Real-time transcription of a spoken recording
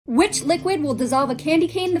Which liquid will dissolve a candy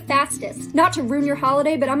cane the fastest? Not to ruin your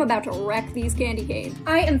holiday, but I'm about to wreck these candy canes.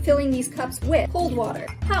 I am filling these cups with cold water,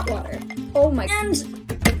 hot water, and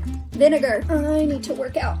vinegar. I need to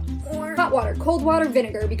work out more. Hot water, cold water,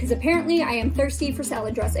 vinegar, because apparently I am thirsty for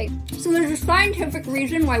salad dressing. So there's a scientific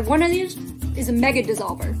reason why one of these is a mega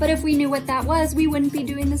dissolver. But if we knew what that was, we wouldn't be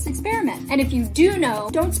doing this experiment. And if you do know,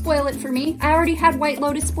 don't spoil it for me. I already had White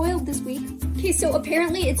Lotus spoiled this week. Okay, so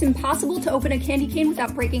apparently it's impossible to open a candy cane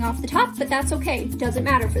without breaking off the top, but that's okay. Doesn't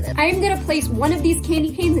matter for this. I am gonna place one of these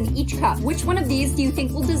candy canes in each cup. Which one of these do you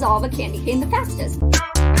think will dissolve a candy cane the fastest?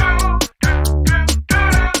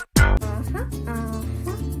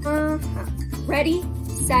 Ready,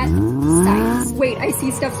 set, science. Wait, I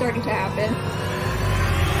see stuff starting to happen.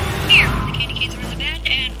 Here, the candy canes are in the bed,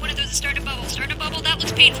 and one of those is starting to bubble. Starting to bubble, that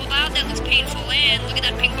looks painful, Bob. That looks painful. And look at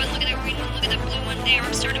that pink one, look at that green one, look at that blue one. They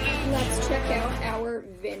are starting to move. Let's check out our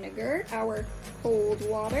vinegar, our cold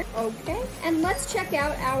water. Okay, and let's check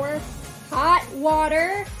out our hot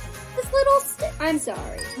water. This little stick. I'm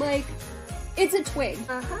sorry, like, it's a twig.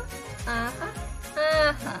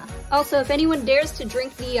 Also, if anyone dares to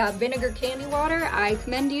drink the vinegar candy water, I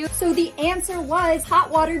commend you. So the answer was hot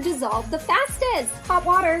water dissolved the fastest. Hot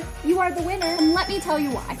water, you are the winner. And let me tell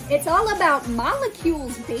you why. It's all about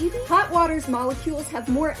molecules, baby. Hot water's molecules have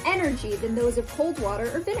more energy than those of cold water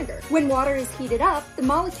or vinegar. When water is heated up, the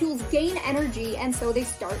molecules gain energy and so they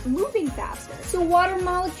start moving faster. So water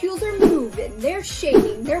molecules are moving, they're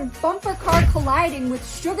shaking, they're bumper car colliding with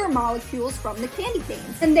sugar molecules from the candy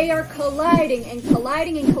canes. And they are colliding and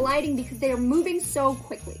colliding and colliding because they are moving so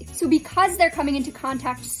quickly. So because they're coming into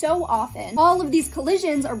contact so often, all of these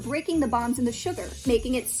collisions are breaking the bonds in the sugar,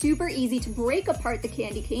 making it super easy to break apart the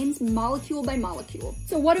candy canes molecule by molecule.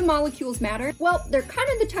 So what do molecules matter? Well, they're kind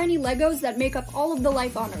of the tiny Legos that make up all of the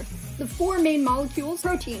life on Earth. The four main molecules,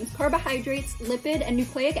 proteins, carbohydrates, lipid, and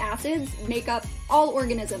nucleic acids, make up all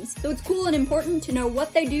organisms. So it's cool and important to know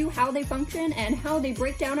what they do, how they function, and how they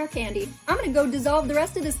break down our candy. I'm gonna go dissolve the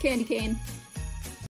rest of this candy cane.